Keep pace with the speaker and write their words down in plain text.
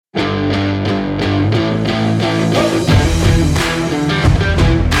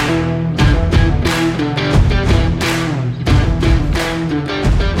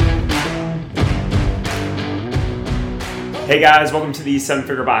Hey guys, welcome to the Seven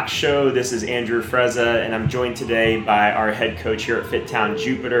Figure Box Show. This is Andrew Frezza, and I'm joined today by our head coach here at FitTown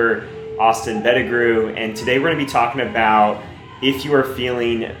Jupiter, Austin Bettigrew. And today we're going to be talking about if you are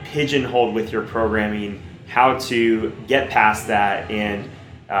feeling pigeonholed with your programming, how to get past that and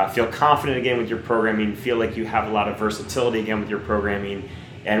feel confident again with your programming, feel like you have a lot of versatility again with your programming.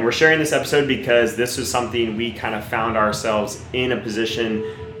 And we're sharing this episode because this was something we kind of found ourselves in a position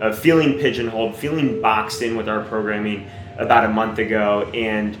of feeling pigeonholed, feeling boxed in with our programming about a month ago,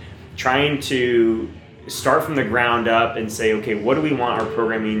 and trying to start from the ground up and say, okay, what do we want our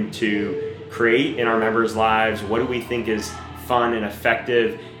programming to create in our members' lives? What do we think is fun and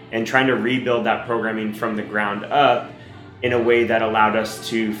effective? And trying to rebuild that programming from the ground up in a way that allowed us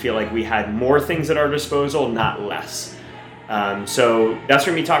to feel like we had more things at our disposal, not less. So that's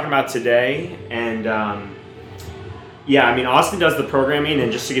what we're going to be talking about today. And Austin does the programming,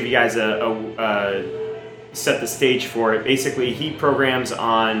 and just to give you guys set the stage for it, basically he programs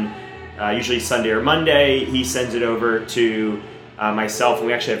on usually Sunday or Monday. He sends it over to myself, and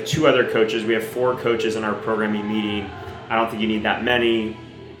we actually have two other coaches. We have 4 coaches in our programming meeting. I don't think you need that many.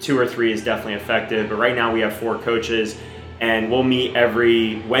 2 or 3 is definitely effective, but right now we have 4 coaches, and we'll meet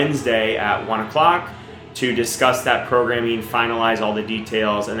every Wednesday at 1 o'clock to discuss that programming, finalize all the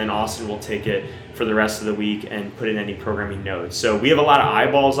details, and then Austin will take it for the rest of the week and put in any programming notes. So we have a lot of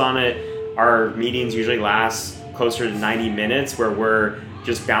eyeballs on it. Our meetings usually last closer to 90 minutes where we're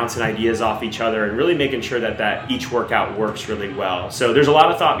just bouncing ideas off each other and really making sure that each workout works really well. So there's a lot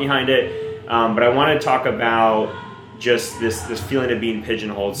of thought behind it, but I want to talk about just this feeling of being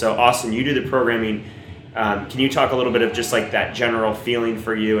pigeonholed. So Austin, you do the programming. Can you talk a little bit of just like that general feeling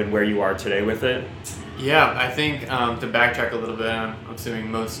for you and where you are today with it? Yeah, I think to backtrack a little bit, I'm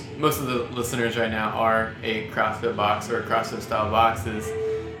assuming most of the listeners right now are a CrossFit box or CrossFit style boxes.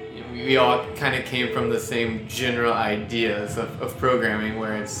 We all kind of came from the same general ideas of programming,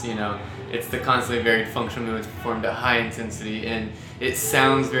 where it's the constantly varied functional movements performed at high intensity, and it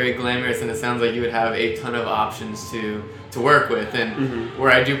sounds very glamorous, and it sounds like you would have a ton of options to work with. And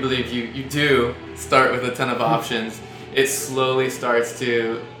where I do believe you do start with a ton of options, it slowly starts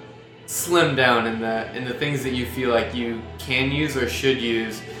to slim down in the things that you feel like you can use or should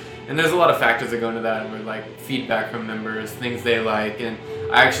use. And there's a lot of factors that go into that, where like feedback from members, things they like. And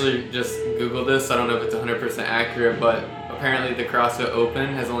I actually just Googled this. I don't know if it's 100% accurate, but apparently the CrossFit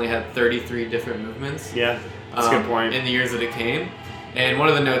Open has only had 33 different movements. Yeah, that's a good point. In the years that it came. And one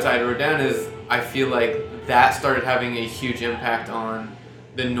of the notes I wrote down is I feel like that started having a huge impact on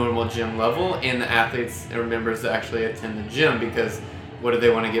the normal gym level and the athletes and members that actually attend the gym, because what do they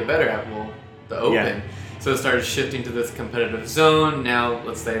want to get better at? Well, the Open. Yeah. So it started shifting to this competitive zone. Now,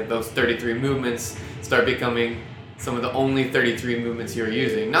 let's say those 33 movements start becoming some of the only 33 movements you're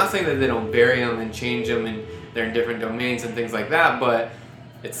using. Not saying that they don't vary them and change them and they're in different domains and things like that, but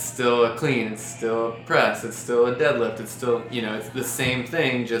it's still a clean, it's still a press, it's still a deadlift, it's still, it's the same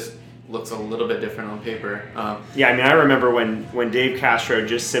thing, just looks a little bit different on paper. I remember when Dave Castro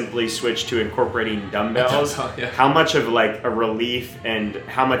just simply switched to incorporating dumbbells, how much of like a relief and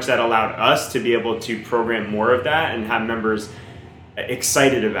how much that allowed us to be able to program more of that and have members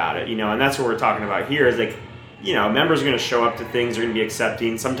excited about it, and that's what we're talking about here is like, members are going to show up to things, they're going to be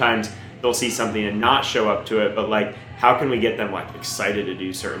accepting. Sometimes they'll see something and not show up to it, but like, how can we get them like excited to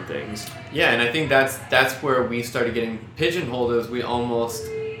do certain things? Yeah, and I think that's where we started getting pigeonholed, is we almost,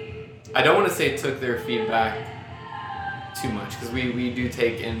 I don't want to say took their feedback too much, because we do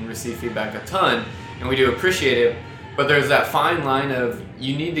take and receive feedback a ton, and we do appreciate it, but there's that fine line of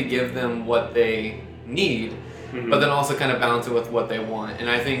you need to give them what they need, but then also kind of balance it with what they want. And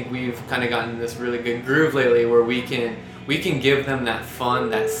I think we've kind of gotten this really good groove lately where we can give them that fun,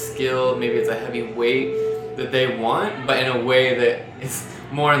 that skill, maybe it's a heavy weight that they want, but in a way that is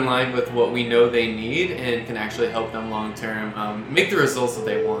more in line with what we know they need and can actually help them long term make the results that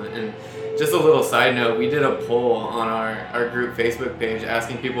they want. And just a little side note, we did a poll on our group Facebook page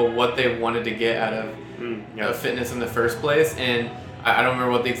asking people what they wanted to get out of fitness in the first place, and I don't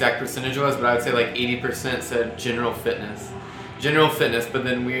remember what the exact percentage was, but I would say like 80% said general fitness, but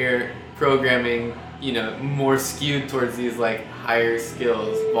then we're programming more skewed towards these like higher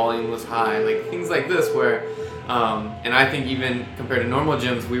skills, volume was high, like things like this where and I think even compared to normal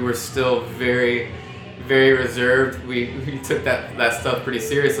gyms, we were still very, very reserved. We took that stuff pretty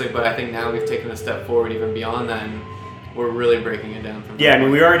seriously, but I think now we've taken a step forward even beyond that, and we're really breaking it down from there. Yeah,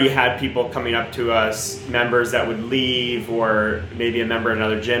 we already had people coming up to us, members that would leave, or maybe a member in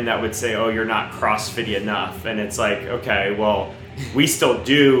another gym that would say, oh, you're not CrossFitty enough. And it's like, okay, well, we still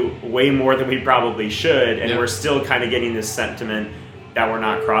do way more than we probably should, and we're still kind of getting this sentiment that we're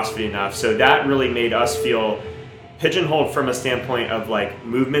not CrossFit enough. So that really made us feel pigeonholed from a standpoint of like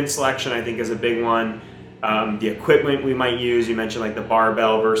movement selection, I think is a big one. The equipment we might use, you mentioned like the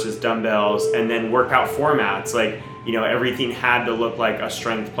barbell versus dumbbells, and then workout formats. Like, you know, everything had to look like a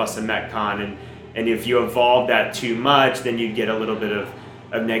strength plus a Metcon, and if you evolve that too much, then you'd get a little bit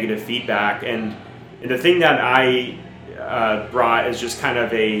of negative feedback. And the thing that I brought is just kind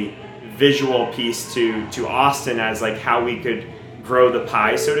of a visual piece to Austin as like how we could grow the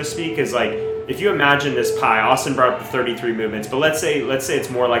pie, so to speak, is like, if you imagine this pie, Austin brought up the 33 movements, but let's say it's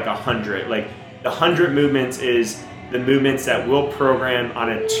more like 100. Like the 100 movements is the movements that we'll program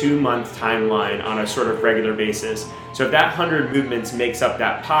on a 2-month timeline on a sort of regular basis. So if that 100 movements makes up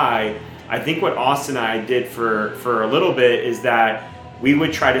that pie, I think what Austin and I did for a little bit is that we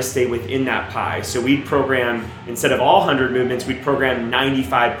would try to stay within that pie. So we'd program, instead of all 100 movements, we'd program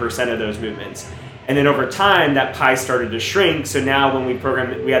 95% of those movements. And then over time, that pie started to shrink. So now when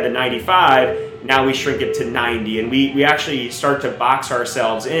we had the 95, now we shrink it to 90. And we actually start to box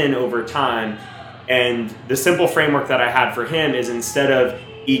ourselves in over time. And the simple framework that I had for him is, instead of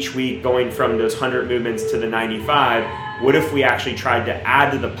each week going from those 100 movements to the 95, what if we actually tried to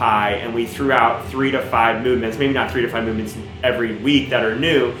add to the pie and we threw out 3 to 5 movements, maybe not 3 to 5 movements every week that are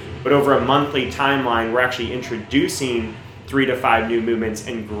new, but over a monthly timeline, we're actually introducing 3 to 5 new movements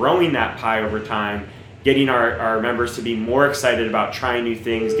and growing that pie over time, getting our members to be more excited about trying new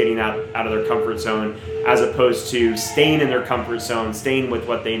things, getting out of their comfort zone, as opposed to staying in their comfort zone, staying with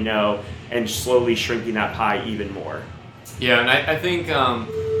what they know, and slowly shrinking that pie even more. Yeah, and I think,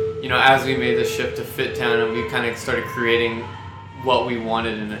 you know, as we made the shift to Fit Town and we kind of started creating what we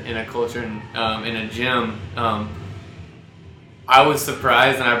wanted in a culture and in a gym, I was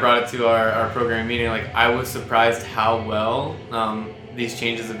surprised, and I brought it to our program meeting, like I was surprised how well these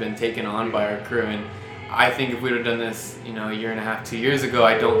changes have been taken on by our crew. And I think if we would have done this, you know, a year and a half, 2 years ago,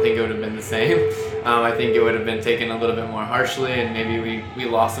 I don't think it would have been the same. I think it would have been taken a little bit more harshly, and maybe we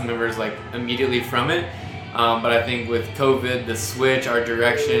lost some members like immediately from it. But I think with COVID, the switch, our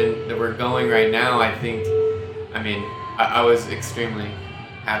direction that we're going right now, I think, I was extremely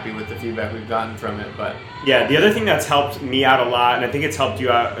happy with the feedback we've gotten from it. But yeah, the other thing that's helped me out a lot, and I think it's helped you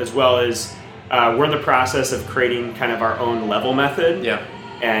out as well, is we're in the process of creating kind of our own level method. Yeah.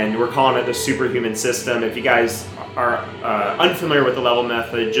 And we're calling it the Superhuman System. If you guys are unfamiliar with the level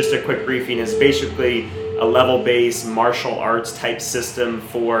method, just a quick briefing is basically a level-based martial arts type system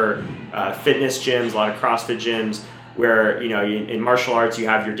for fitness gyms, a lot of CrossFit gyms, where, you know, in martial arts you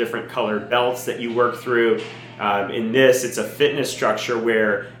have your different colored belts that you work through. In this, it's a fitness structure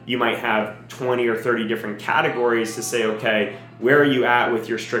where you might have 20 or 30 different categories to say, okay, where are you at with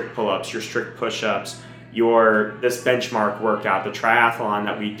your strict pull-ups, your strict push-ups, this benchmark workout, the triathlon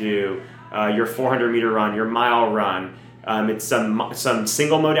that we do, your 400-meter run, your mile run. It's some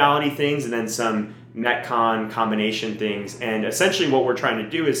single modality things and then some Metcon combination things. And essentially what we're trying to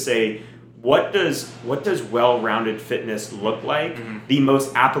do is say, what does well-rounded fitness look like? Mm-hmm. The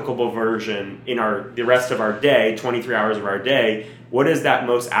most applicable version in the rest of our day, 23 hours of our day, what does that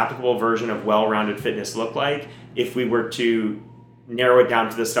most applicable version of well-rounded fitness look like if we were to narrow it down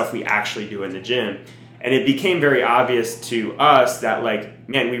to the stuff we actually do in the gym? And it became very obvious to us that, like,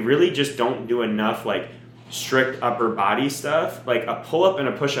 man, we really just don't do enough, like, strict upper body stuff. Like, a pull-up and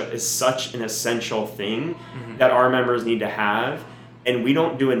a push-up is such an essential thing that our members need to have. And we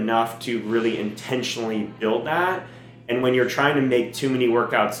don't do enough to really intentionally build that. And when you're trying to make too many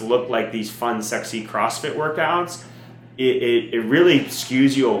workouts look like these fun, sexy CrossFit workouts, it really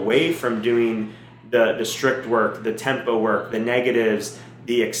skews you away from doing the strict work, the tempo work, the negatives,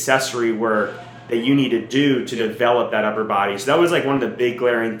 the accessory work that you need to do to develop that upper body. So that was like one of the big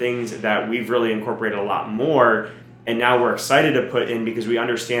glaring things that we've really incorporated a lot more. And now we're excited to put in because we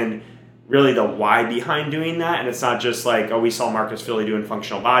understand really the why behind doing that. And it's not just like, oh, we saw Marcus Filly doing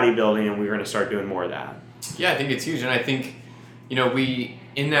functional bodybuilding and we're going to start doing more of that. Yeah, I think it's huge. And I think, you know,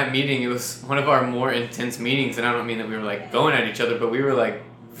 in that meeting, it was one of our more intense meetings. And I don't mean that we were like going at each other, but we were like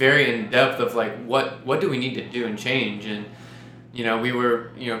very in depth of like, what do we need to do and change? And, you know, we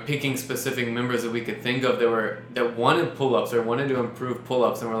were, you know, picking specific members that we could think of that wanted pull-ups or wanted to improve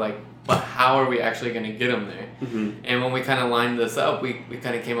pull-ups. And we're like, but how are we actually going to get them there? Mm-hmm. And when we kind of lined this up, we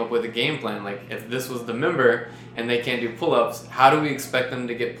kind of came up with a game plan. Like, if this was the member and they can't do pull-ups, how do we expect them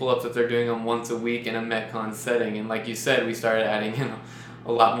to get pull-ups if they're doing them once a week in a Metcon setting? And like you said, we started adding, you know,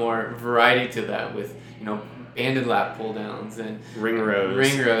 a lot more variety to that with, you know, banded lat pull downs and ring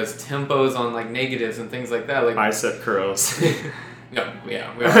rows, tempos on like negatives and things like that, like bicep curls. No,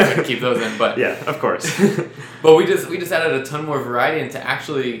 yeah, we are going to keep those in, but yeah, of course. But we just added a ton more variety and to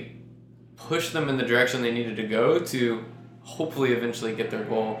actually push them in the direction they needed to go to hopefully eventually get their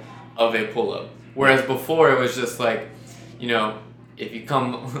goal of a pull-up. Whereas before it was just like, if you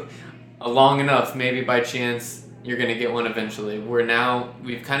come long enough, maybe by chance you're going to get one eventually. Where now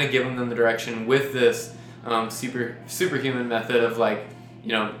we've kind of given them the direction with this superhuman method of like,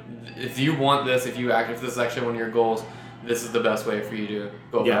 if you want this, if this is actually one of your goals, this is the best way for you to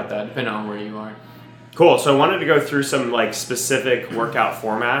go about that, depending on where you are. Cool. So I wanted to go through some like specific workout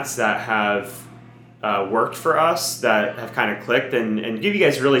formats that have worked for us, that have kind of clicked, and give you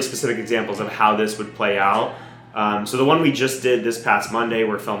guys really specific examples of how this would play out. So the one we just did this past Monday,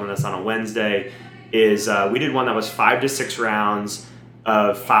 we're filming this on a Wednesday, is we did one that was 5 to 6 rounds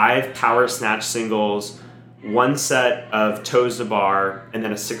of 5 power snatch singles, 1 set of toes to bar, and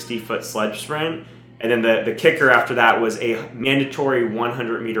then a 60-foot sledge sprint. And then the kicker after that was a mandatory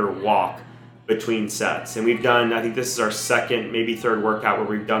 100-meter walk between sets. And we've done, I think this is our second, maybe third workout where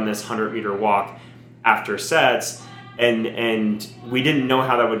we've done this 100-meter walk after sets. And we didn't know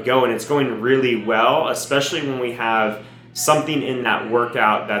how that would go, and it's going really well, especially when we have something in that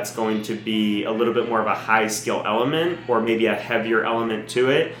workout that's going to be a little bit more of a high skill element, or maybe a heavier element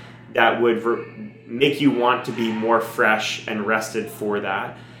to it, that would make you want to be more fresh and rested for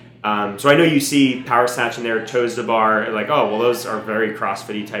that. So I know you see power snatch in there, toes to bar, like, oh, well, those are very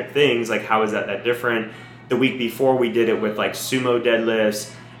CrossFit-y type things. Like, how is that different? The week before, we did it with like sumo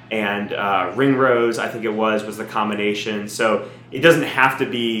deadlifts and ring rows, I think it was the combination. So it doesn't have to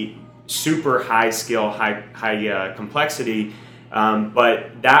be super high skill, high complexity,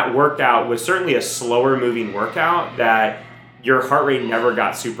 but that workout was certainly a slower moving workout that your heart rate never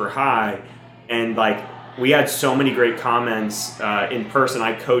got super high. And like, we had so many great comments in person.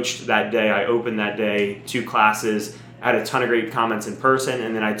 I coached that day, I opened that day 2 classes. I had a ton of great comments in person,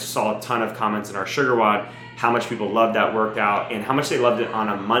 and then I saw a ton of comments in our SugarWOD, how much people loved that workout and how much they loved it on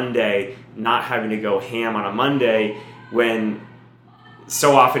a Monday, not having to go ham on a Monday, when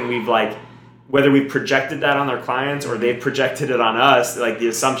so often we've like, whether we've projected that on our clients or they've projected it on us, like the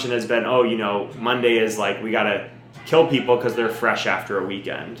assumption has been, oh, Monday is like, we got to kill people because they're fresh after a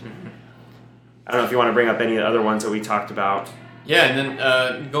weekend. Mm-hmm. I don't know if you want to bring up any of the other ones that we talked about. Yeah, and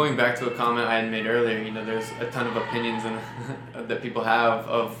then going back to a comment I had made earlier, there's a ton of opinions that people have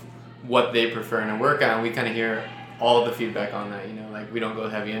of what they prefer in a workout, and we kind of hear all the feedback on that. Like, we don't go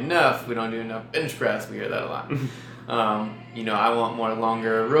heavy enough, we don't do enough bench press, we hear that a lot. I want more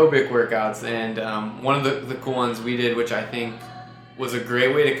longer aerobic workouts, and one of the cool ones we did, which I think was a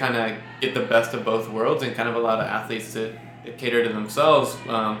great way to kind of get the best of both worlds and kind of allow the athletes to cater to themselves.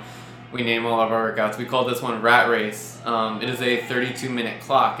 We name all of our workouts. We call this one Rat Race. It is a 32-minute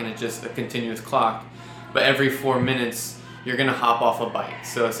clock, and it's just a continuous clock. But every 4 minutes, you're going to hop off a bike.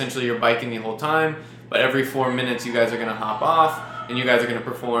 So essentially, you're biking the whole time, but every 4 minutes, you guys are going to hop off, and you guys are going to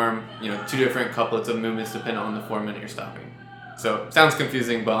perform 2 different couplets of movements depending on the 4 minute you're stopping. So it sounds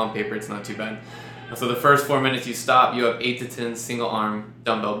confusing, but on paper, it's not too bad. So the first 4 minutes you stop, you have 8 to 10 single arm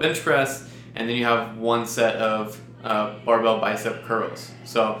dumbbell bench press, and then you have 1 set of barbell bicep curls.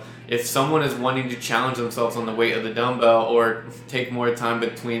 So if someone is wanting to challenge themselves on the weight of the dumbbell or take more time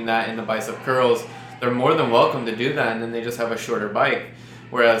between that and the bicep curls, they're more than welcome to do that, and then they just have a shorter bike.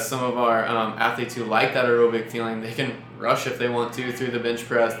 Whereas some of our athletes who like that aerobic feeling, they can rush if they want to through the bench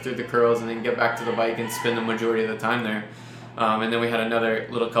press, through the curls, and then get back to the bike and spend the majority of the time there. And then we had another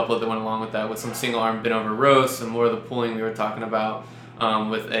little couple that went along with that with some single arm bent over rows, some more of the pulling we were talking about,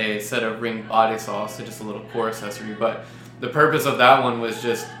 with a set of ring body saws, so just a little core accessory. But the purpose of that one was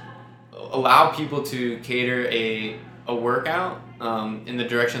just allow people to cater a workout in the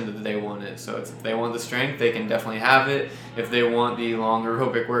direction that they want it. So if they want the strength, they can definitely have it. If they want the long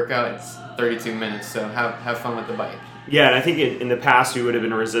aerobic workout, it's 32 minutes. So have fun with the bike. Yeah, and I think in the past we would have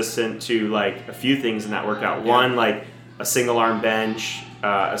been resistant to like a few things in that workout. Yeah. One, like a single arm bench,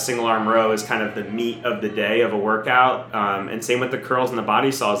 a single arm row is kind of the meat of the day of a workout. And same with the curls and the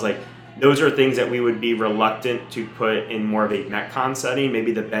body saws. Like, those are things that we would be reluctant to put in more of a Metcon setting.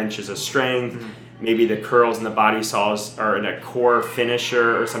 Maybe the bench is a strength. Mm-hmm. Maybe the curls and the body saws are in a core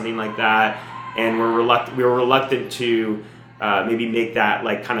finisher or something like that. And we were reluctant to maybe make that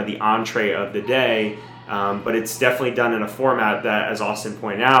like kind of the entree of the day. But it's definitely done in a format that, as Austin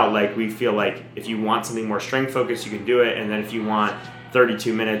pointed out, like we feel like if you want something more strength focused, you can do it. And then if you want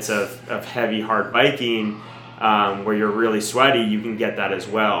 32 minutes of heavy, hard biking, where you're really sweaty, you can get that as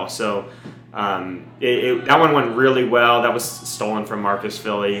well. So that one went really well. That was stolen from Marcus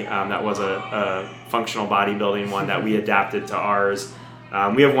Philly. That was a functional bodybuilding one that we adapted to ours.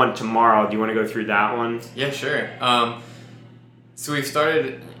 We have one tomorrow. Do you want to go through that one? Yeah, sure. So we've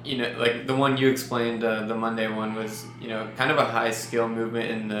started, like the one you explained, the Monday one was, kind of a high skill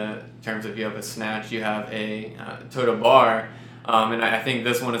movement in the terms of you have a snatch, you have a toe to bar. And I think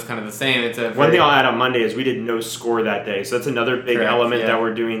this one is kind of the same. It's one thing I'll add on Monday is we did no score that day. So that's another big element that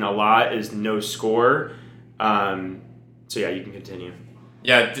we're doing a lot is no score. So yeah, you can continue.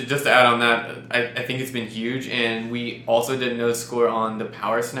 Yeah, just to add on that, I think it's been huge. And we also did no score on the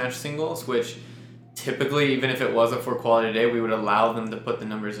power snatch singles, which typically, even if it was a 4-quality day, we would allow them to put the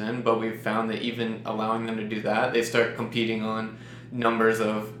numbers in. But we've found that even allowing them to do that, they start competing on numbers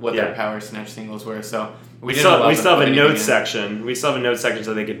of what their power snatch singles were. So we still have a notes section. We still have a notes section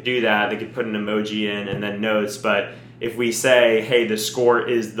so they could do that. They could put an emoji in and then notes. But if we say, hey, the score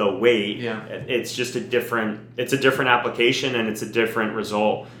is the weight, it's just a different application and it's a different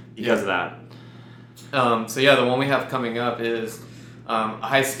result because of that. So the one we have coming up is a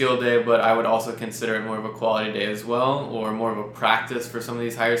high skill day, but I would also consider it more of a quality day as well, or more of a practice for some of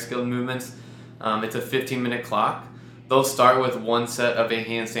these higher skilled movements. It's a 15-minute clock. They'll start with one set of a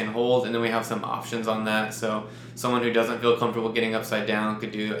handstand hold, and then we have some options on that. So someone who doesn't feel comfortable getting upside down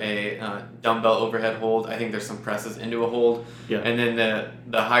could do a dumbbell overhead hold. I think there's some presses into a hold. Yeah. And then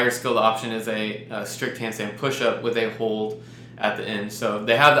the higher skilled option is a strict handstand push-up with a hold at the end. So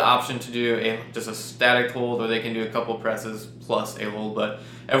they have the option to do just a static hold, or they can do a couple presses plus a hold, but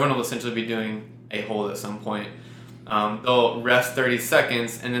everyone will essentially be doing a hold at some point. They'll rest 30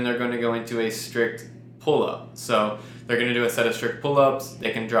 seconds, and then they're going to go into a strict pull-up. So they're going to do a set of strict pull-ups,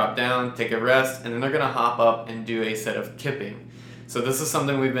 they can drop down, take a rest, and then they're going to hop up and do a set of kipping. So this is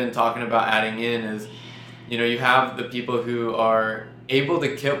something we've been talking about adding in is, you have the people who are able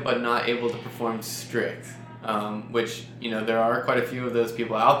to kip but not able to perform strict, which, there are quite a few of those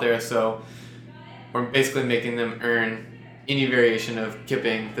people out there. So we're basically making them earn any variation of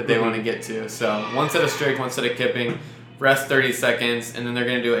kipping that they want to get to. So one set of strict, one set of kipping, rest 30 seconds, and then they're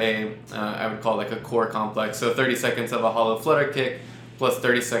going to do I would call it like a core complex. So 30 seconds of a hollow flutter kick plus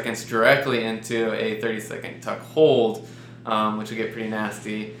 30 seconds directly into a 30-second tuck hold, which will get pretty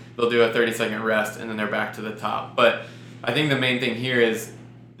nasty. They'll do a 30-second rest, and then they're back to the top. But I think the main thing here is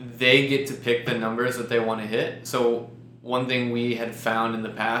they get to pick the numbers that they want to hit. So one thing we had found in the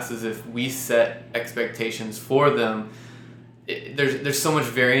past is if we set expectations for them, there's so much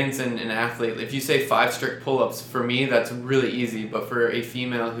variance in an athlete. If you say 5 strict pull-ups, for me that's really easy, but for a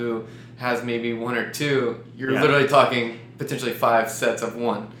female who has maybe 1 or 2, you're literally talking potentially 5 sets of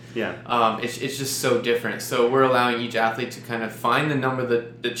 1. It's just so different. So we're allowing each athlete to kind of find the number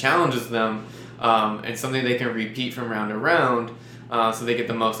that challenges them, and something they can repeat from round to round, so they get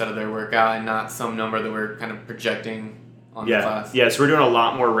the most out of their workout and not some number that we're kind of projecting on the class. Yeah, so we're doing a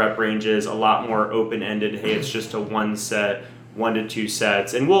lot more rep ranges, a lot more open-ended. Hey, it's just a 1 set, 1 to 2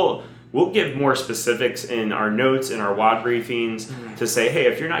 sets, and we'll give more specifics in our notes, in our WOD briefings, to say, hey,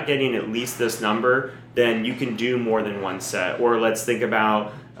 if you're not getting at least this number, then you can do more than 1 set. Or let's think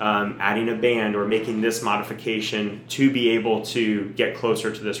about adding a band or making this modification to be able to get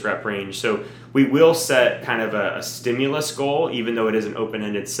closer to this rep range. So we will set kind of a stimulus goal, even though it is an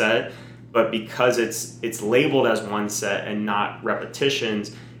open-ended set, but because it's labeled as 1 set and not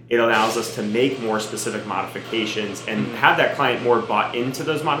repetitions, it allows us to make more specific modifications and have that client more bought into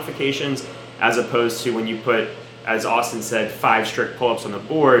those modifications, as opposed to when you put, as Austin said, 5 strict pull-ups on the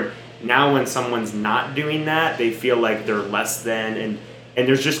board. Now when someone's not doing that, they feel like they're less than, and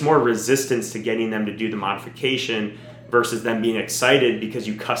there's just more resistance to getting them to do the modification versus them being excited because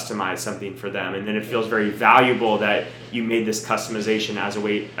you customize something for them. And then it feels very valuable that you made this customization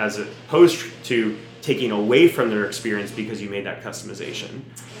as opposed to taking away from their experience because you made that customization.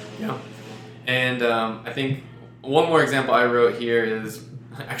 Yeah. And I think one more example I wrote here is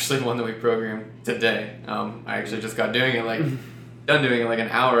actually one that we programmed today. I actually just got doing it done doing it like an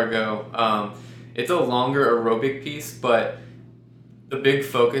hour ago. It's a longer aerobic piece, but the big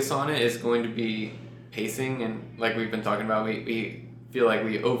focus on it is going to be pacing. And like we've been talking about, we feel like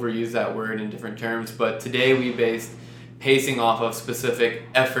we overuse that word in different terms, but today we based pacing off of specific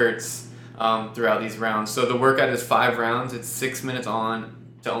efforts throughout these rounds. So the workout is 5 rounds. It's 6 minutes on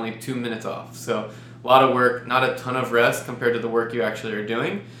to only 2 minutes off. So a lot of work, not a ton of rest compared to the work you actually are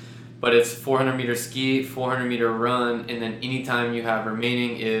doing, but it's 400 meter ski, 400 meter run, and then any time you have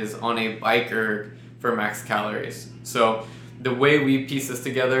remaining is on a bike erg for max calories. So the way we piece this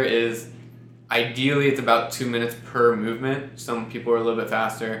together is ideally it's about 2 minutes per movement. Some people are a little bit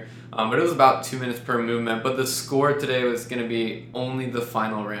faster, but it was about 2 minutes per movement. But the score today was going to be only the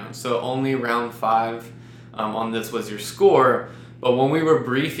final round. So only round 5 on this was your score. But when we were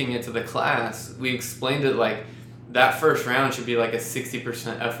briefing it to the class, we explained it like that first round should be like a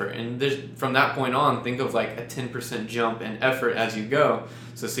 60% effort. And from that point on, think of like a 10% jump in effort as you go.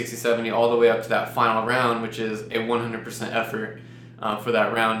 So 60, 70, all the way up to that final round, which is a 100% effort for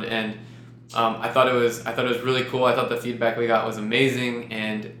that round. And I thought it was really cool. I thought the feedback we got was amazing,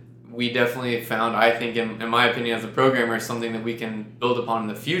 and we definitely found, I think, in my opinion as a programmer, something that we can build upon in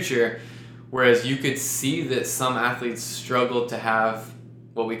the future. Whereas you could see that some athletes struggle to have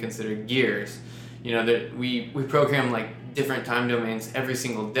what we consider gears. You know, that we program like different time domains every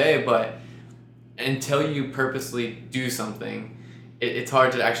single day, but until you purposely do something, it's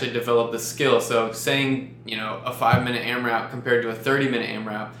hard to actually develop the skill. So saying, you know, a 5-minute AMRAP compared to a 30-minute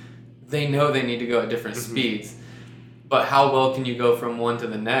AMRAP, they know they need to go at different speeds. But how well can you go from one to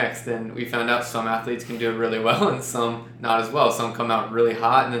the next? And we found out some athletes can do it really well and some not as well. Some come out really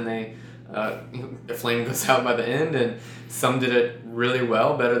hot and then their flame goes out by the end, and some did it really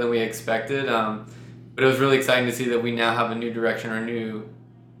well, better than we expected. But it was really exciting to see that we now have a new direction or a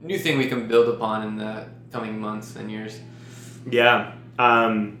new thing we can build upon in the coming months and years. Yeah.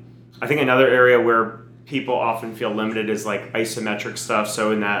 I think another area where people often feel limited is like isometric stuff.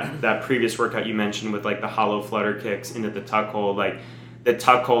 So in that previous workout you mentioned with like the hollow flutter kicks into the tuck hold, like the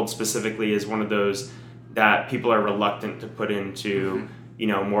tuck hold specifically is one of those that people are reluctant to put into, you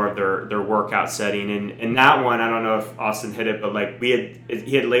know, more of their workout setting. And that one, I don't know if Austin hit it, but like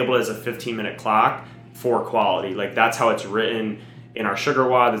he had labeled it as a 15-minute clock for quality. Like that's how it's written in our sugar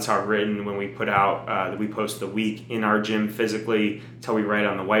WOD. That's how it's written when we put out, that we post the week in our gym physically. It's how we write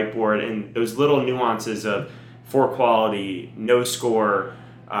on the whiteboard. And those little nuances of for quality, no score,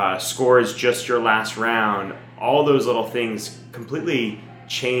 score is just your last round. All those little things completely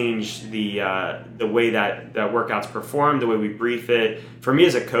change the way that workouts perform, the way we brief it. For me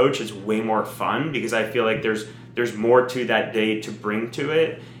as a coach, it's way more fun because I feel like there's more to that day to bring to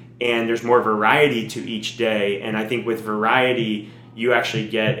it, and there's more variety to each day. And I think with variety, you actually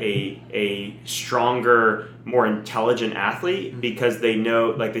get a stronger, more intelligent athlete because they know,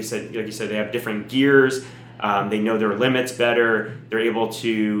 like you said, they have different gears. They know their limits better. They're able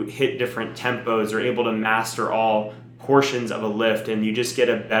to hit different tempos. They're able to master all portions of a lift, and you just get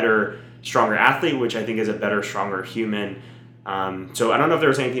a better, stronger athlete, which I think is a better, stronger human. So I don't know if there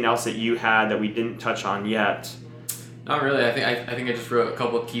was anything else that you had that we didn't touch on yet. Not really. I think I just wrote a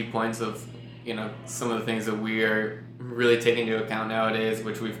couple of key points of, you know, some of the things that we are really taking into account nowadays,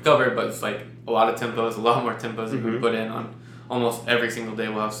 which we've covered, but it's like a lot of tempos, a lot more tempos that we put in on almost every single day.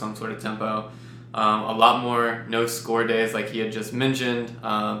 We'll have some sort of tempo. A lot more no score days, like he had just mentioned.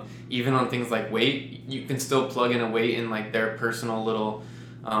 Even on things like weight, you can still plug in a weight in like their personal little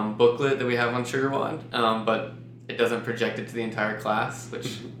booklet that we have on Sugar WOD, but it doesn't project it to the entire class,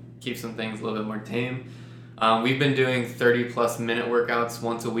 which keeps some things a little bit more tame. We've been doing 30+ minute workouts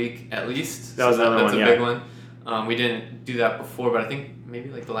once a week at least. That was another one, that's a big one. We didn't do that before, but I think maybe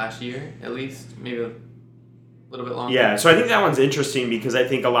like the last year at least, maybe a little bit longer. Yeah, so I think that one's interesting because I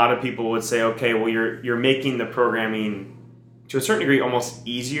think a lot of people would say, okay, well you're making the programming to a certain degree almost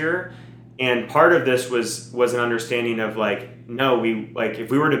easier, and part of this was an understanding of like, no, we like if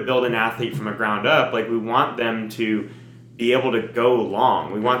we were to build an athlete from the ground up, like we want them to be able to go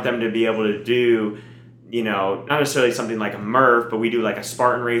long. We want them to be able to do, you know, not necessarily something like a Murph, but we do like a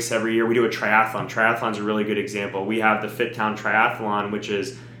Spartan race every year. We do a triathlon. Triathlon's a really good example. We have the FitTown Triathlon, which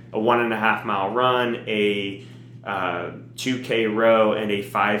is a 1.5 mile run, a 2K row, and a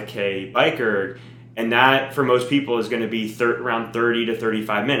 5K bike erg. And that, for most people, is going to be around 30 to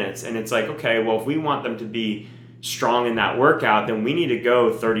 35 minutes. And it's like, okay, well, if we want them to be strong in that workout, then we need to go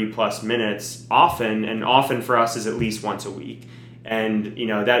 30+ minutes often. And often for us is at least once a week. And, you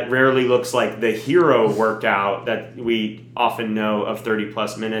know, that rarely looks like the hero workout that we often know of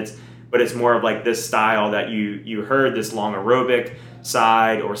 30+ minutes, but it's more of like this style that you heard, this long aerobic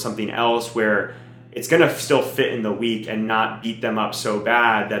side or something else where it's going to still fit in the week and not beat them up so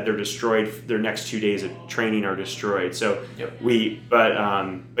bad that they're destroyed. Their next 2 days of training are destroyed. So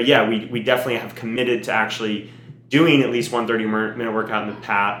but yeah, we definitely have committed to actually doing at least one 30-minute workout in the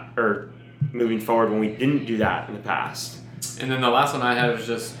past, or moving forward when we didn't do that in the past. And then the last one I had was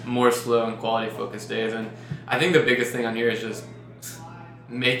just more slow and quality focused days. And I think the biggest thing on here is just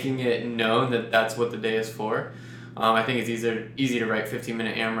making it known that that's what the day is for. I think it's easy to write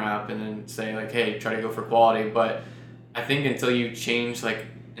 15-minute AMRAP and then say like, hey, try to go for quality. But I think until you change, like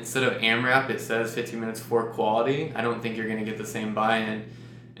instead of AMRAP, it says 15 minutes for quality, I don't think you're going to get the same buy-in.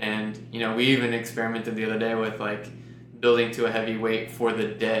 And, you know, we even experimented the other day with like building to a heavy weight for the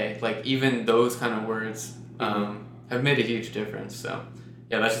day. Like even those kind of words have made a huge difference. So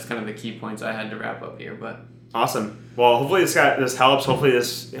yeah, that's just kind of the key points I had to wrap up here. But awesome. Well, hopefully this helps. Hopefully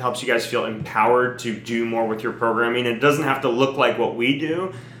this helps you guys feel empowered to do more with your programming. It doesn't have to look like what we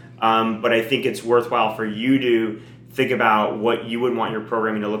do, but I think it's worthwhile for you to think about what you would want your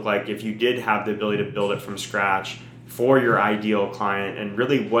programming to look like if you did have the ability to build it from scratch for your ideal client and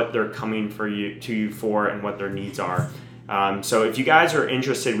really what they're coming to you for and what their needs are. So if you guys are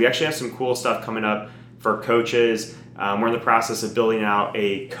interested, we actually have some cool stuff coming up for coaches. We're in the process of building out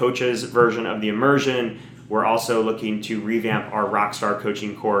a coaches version of the immersion. We're also looking to revamp our Rockstar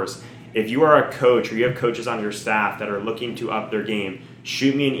coaching course. If you are a coach or you have coaches on your staff that are looking to up their game,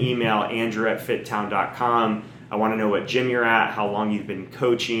 shoot me an email, andrew@fittown.com. I want to know what gym you're at, how long you've been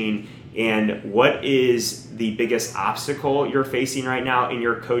coaching, and what is the biggest obstacle you're facing right now in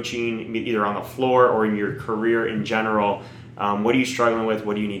your coaching, either on the floor or in your career in general. What are you struggling with?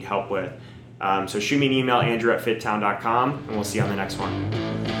 What do you need help with? So shoot me an email, andrew@fittown.com, and we'll see you on the next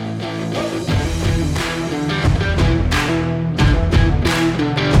one.